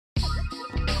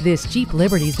This Jeep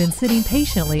Liberty's been sitting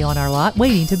patiently on our lot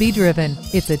waiting to be driven.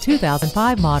 It's a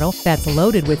 2005 model that's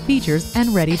loaded with features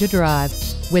and ready to drive.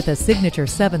 With a signature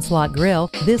 7-slot grille,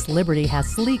 this Liberty has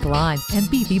sleek lines and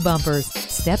beefy bumpers.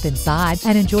 Step inside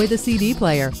and enjoy the CD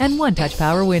player and one-touch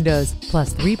power windows,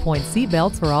 plus 3-point seat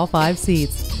belts for all 5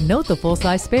 seats. Note the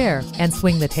full-size spare and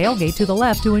swing the tailgate to the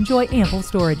left to enjoy ample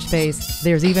storage space.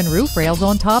 There's even roof rails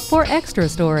on top for extra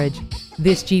storage.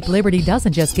 This Jeep Liberty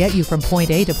doesn't just get you from point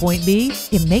A to point B,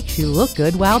 it makes you look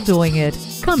good while doing it.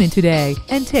 Come in today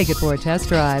and take it for a test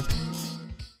drive.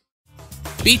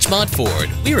 Beechmont Ford,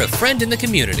 we're a friend in the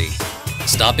community.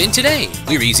 Stop in today.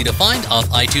 We're easy to find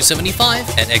off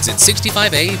I-275 at exit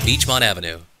 65A Beechmont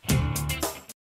Avenue.